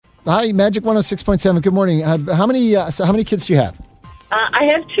Hi, Magic 106.7. Good morning. How many kids do you have? I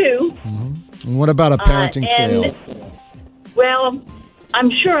have 2. Mm-hmm. And what about a parenting fail? Well,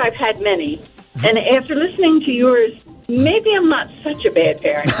 I'm sure I've had many. And after listening to yours, maybe I'm not such a bad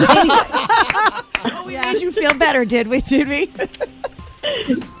parent. Anyway. We made you feel better, did we?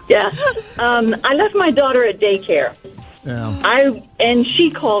 Yeah. I left my daughter at daycare. Yeah. And she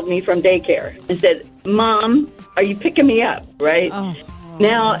called me from daycare and said, "Mom, are you picking me up?" Right? Oh.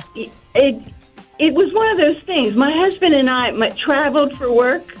 Now, it was one of those things. My husband and I traveled for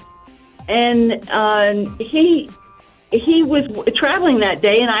work, and he was traveling that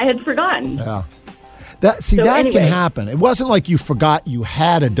day, and I had forgotten. Yeah. That anyway. can happen. It wasn't like you forgot you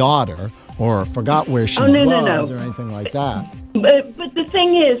had a daughter or forgot where she was or anything like that. But the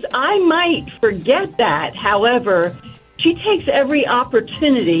thing is, I might forget that. However, she takes every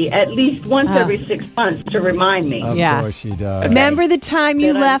opportunity, at least once every 6 months, to remind me. Of course she does. Remember the time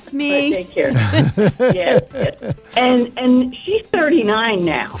you left me? Yes. And she's 39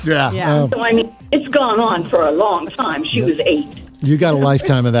 now. Yeah. So, I mean, it's gone on for a long time. She was 8. You got a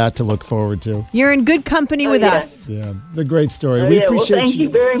lifetime of that to look forward to. You're in good company with us. Yeah, the great story. We appreciate thank you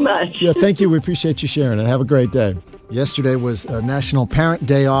very much. Yeah, thank you. We appreciate you sharing it. Have a great day. Yesterday was National Parent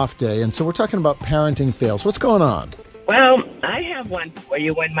Day Off Day, and so we're talking about parenting fails. What's going on? Well, I have one for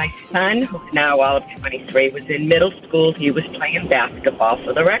you. When my son, who's now all of 23, was in middle school, he was playing basketball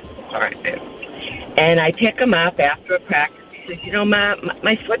for the rec department. And I pick him up after a practice. He says, Mom,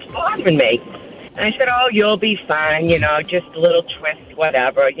 my foot's bothering me. And I said, oh, you'll be fine, just a little twist,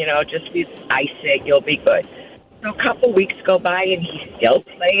 whatever, just ice it, you'll be good. So a couple weeks go by, and he's still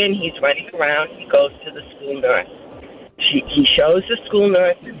playing. He's running around. He goes to the school nurse. He shows the school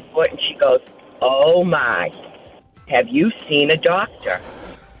nurse his foot, and she goes, oh, my. Have you seen a doctor?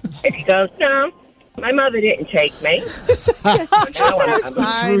 And he goes, no, my mother didn't take me.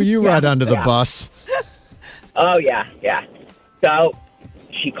 Threw you right under the bus. Oh, yeah. So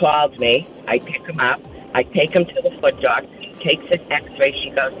she calls me. I pick him up. I take him to the foot doctor. She takes an x-ray. She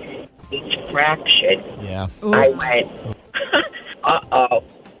goes, it's fractured. Yeah. Ooh. I went, uh-oh.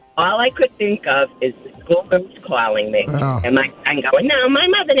 All I could think of is the school nurse calling me. Oh. And I'm going, no, my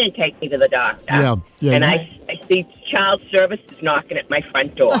mother didn't take me to the doctor. Yeah. And I see child services knocking at my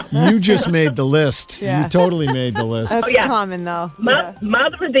front door. You just made the list. Yeah. You totally made the list. That's yeah. common, though.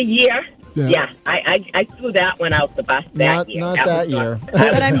 Mother of the year. Yeah. I threw that one out the bus that year. Not that year.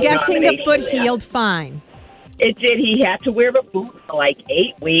 But I'm guessing the foot healed fine. It did. He had to wear a boot for like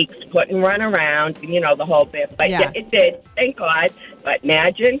 8 weeks, couldn't run around, the whole bit. But yeah, it did. Thank God. But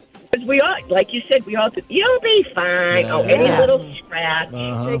imagine, because we all, like you said, you'll be fine. Yeah. Oh, any little scratch.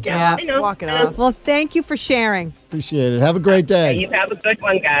 Shake it off. Walk it off. Well, thank you for sharing. Appreciate it. Have a great day. You have a good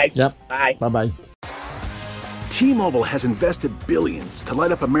one, guys. Yep. Bye. Bye-bye. T-Mobile has invested billions to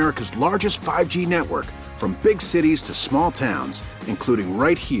light up America's largest 5G network, from big cities to small towns, including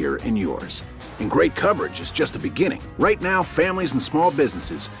right here in yours. And great coverage is just the beginning. Right now, families and small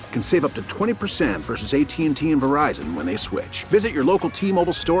businesses can save up to 20% versus AT&T and Verizon when they switch. Visit your local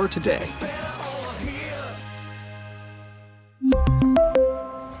T-Mobile store today.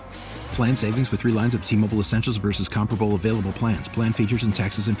 Plan savings with 3 lines of T-Mobile Essentials versus comparable available plans. Plan features and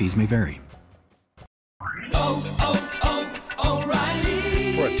taxes and fees may vary.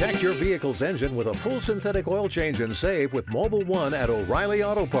 Protect your vehicle's engine with a full synthetic oil change and save with Mobil 1 at O'Reilly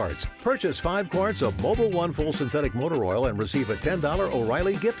Auto Parts. Purchase 5 quarts of Mobil 1 full synthetic motor oil and receive a $10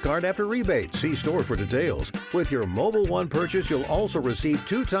 O'Reilly gift card after rebate. See store for details. With your Mobil 1 purchase, you'll also receive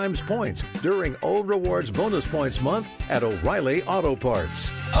 2 times points during O Rewards Bonus Points Month at O'Reilly Auto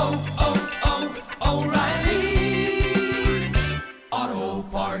Parts. O'Reilly Auto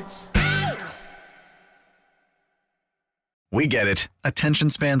Parts. We get it. Attention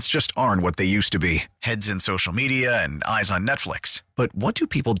spans just aren't what they used to be. Heads in social media and eyes on Netflix. But what do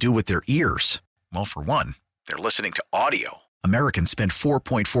people do with their ears? Well, for one, they're listening to audio. Americans spend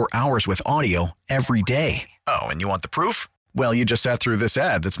 4.4 hours with audio every day. Oh, and you want the proof? Well, you just sat through this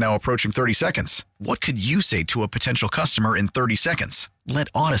ad that's now approaching 30 seconds. What could you say to a potential customer in 30 seconds? Let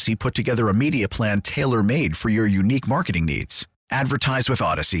Odyssey put together a media plan tailor-made for your unique marketing needs. Advertise with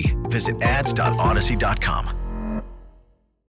Odyssey. Visit ads.odyssey.com.